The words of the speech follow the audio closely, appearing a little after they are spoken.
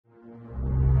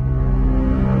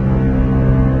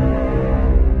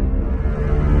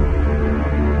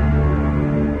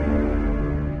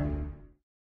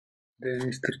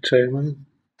Mr. Chairman,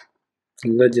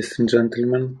 ladies and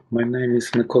gentlemen, my name is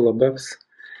Mikola Bevz.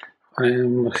 I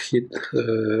am head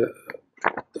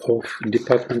of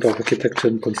Department of Architecture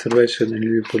and Conservation in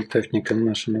Lviv Polytechnic and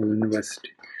National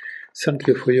University. Thank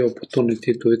you for your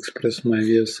opportunity to express my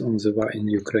views on the war in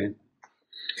Ukraine.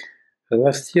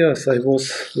 Last year, I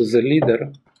was the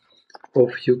leader of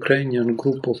Ukrainian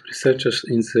group of researchers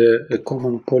in the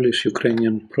common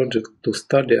Polish-Ukrainian project to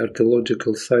study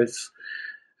archaeological sites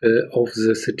of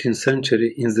the 13th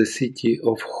century in the city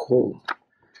of Holm.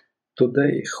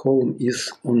 Today, Holm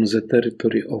is on the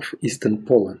territory of eastern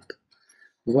Poland.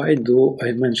 Why do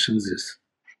I mention this?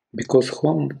 Because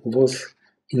Holm was,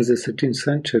 in the 13th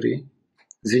century,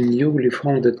 the newly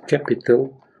founded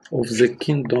capital of the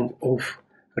Kingdom of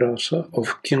Russia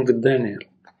of King Daniel.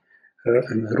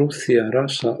 Russia,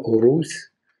 Russia, or Rus,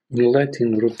 in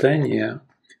Latin Rutenia,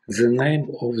 the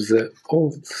name of the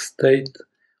old state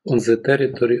on the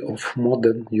territory of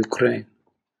modern Ukraine.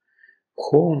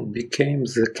 Holm became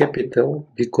the capital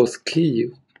because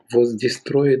Kiev was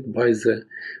destroyed by the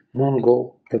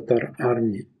Mongol Tatar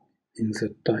army in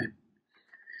that time.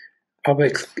 Our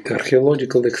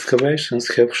archaeological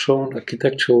excavations have shown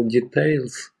architectural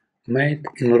details made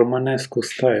in Romanesque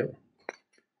style.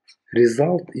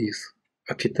 Result is,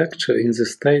 architecture in the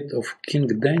state of King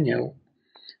Daniel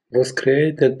was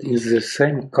created in the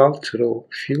same cultural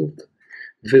field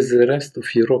with the rest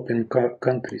of European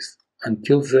countries.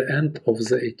 Until the end of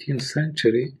the 18th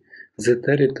century, the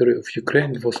territory of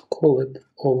Ukraine was called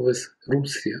always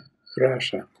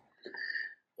Russia.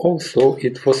 Also,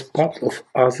 it was part of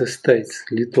other states,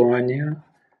 Lithuania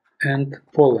and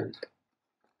Poland.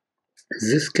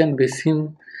 This can be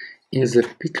seen in the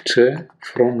picture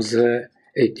from the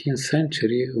 18th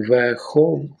century where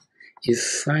Holm is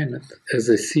signed as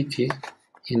a city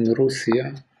in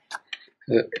Russia.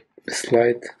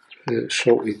 Slide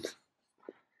show it.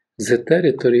 The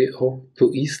territory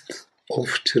to east of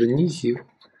Chernihiv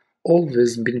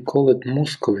always been called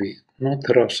Muscovy, not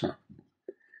Russia.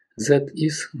 That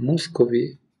is,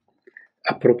 Muscovy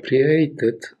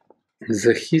appropriated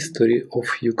the history of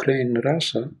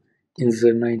Ukraine-Russia in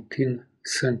the 19th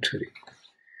century.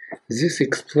 This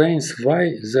explains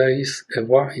why there is a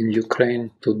war in Ukraine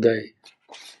today.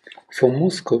 For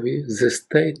Muscovy, the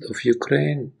state of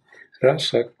Ukraine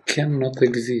Russia cannot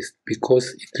exist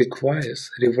because it requires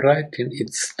rewriting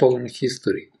its stolen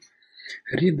history.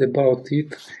 Read about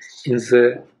it in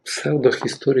the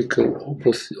pseudo-historical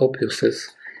opuses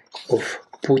of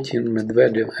Putin,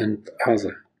 Medvedev, and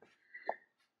others.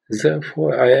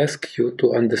 Therefore, I ask you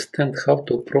to understand how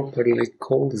to properly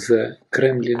call the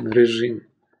Kremlin regime,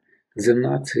 the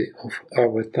Nazi of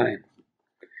our time.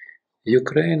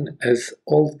 Ukraine as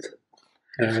old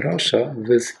Russia,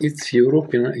 with its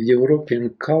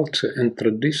European culture and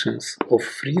traditions of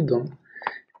freedom,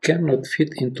 cannot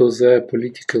fit into their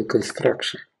political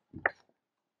construction.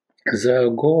 Their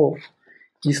goal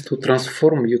is to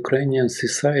transform Ukrainian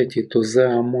society to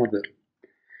their model.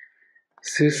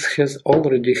 This has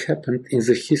already happened in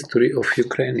the history of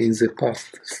Ukraine in the past.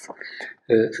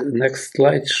 Next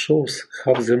slide shows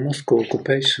how the Moscow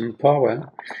occupation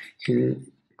power in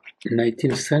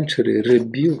 19th century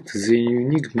rebuilt the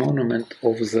unique monument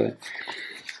of the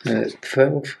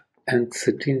 12th and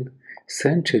 13th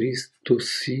centuries to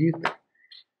suit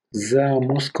their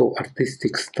Moscow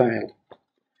artistic style.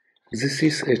 This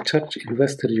is a church in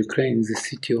Western Ukraine in the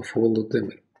city of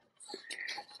Volodymyr.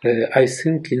 I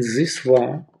think in this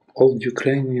war, all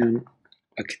Ukrainian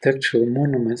architectural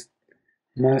monuments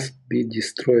must be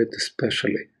destroyed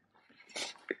especially.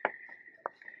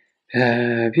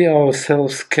 We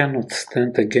ourselves cannot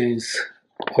stand against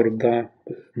Orda,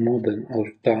 modern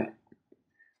Orda.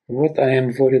 What I am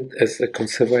worried as a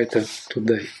conservator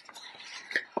today.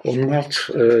 On March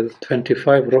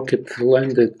 25, rocket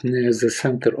landed near the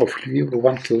center of Lviv,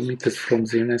 1 kilometer from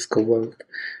the UNESCO World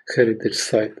Heritage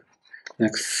Site.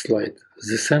 Next slide.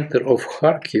 The center of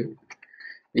Kharkiv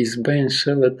is being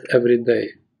shelled every day.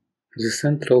 The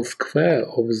central square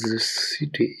of the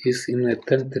city is in a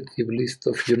tentative list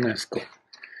of UNESCO.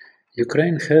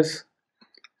 Ukraine has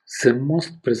the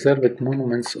most preserved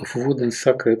monuments of wooden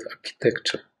sacred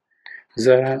architecture.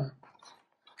 There are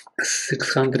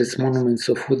 600 monuments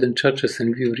of wooden churches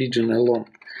in Lviv region alone.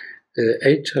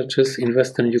 8 churches in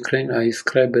western Ukraine are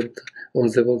inscribed on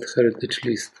the World Heritage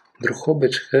List.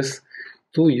 Drohobych has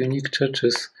 2 unique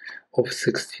churches of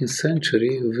 16th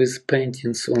century with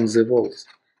paintings on the walls.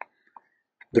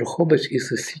 Drohobych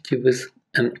is a city with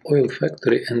an oil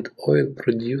factory and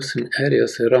oil-producing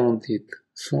areas around it,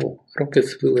 so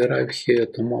rockets will arrive here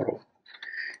tomorrow.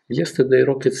 Yesterday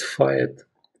rockets fired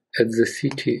at the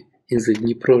city in the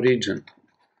Dnipro region.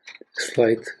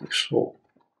 slide show.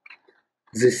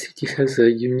 The city has a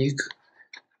unique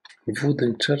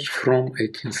wooden church from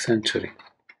 18th century.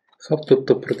 How to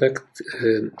protect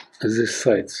these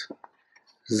sites?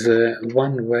 The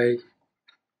one way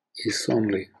is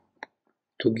only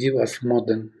to give us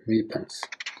modern weapons.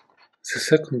 The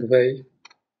second way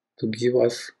to give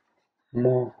us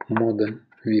more modern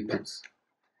weapons.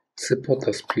 Support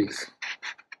us, please.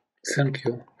 Thank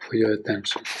you for your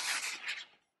attention.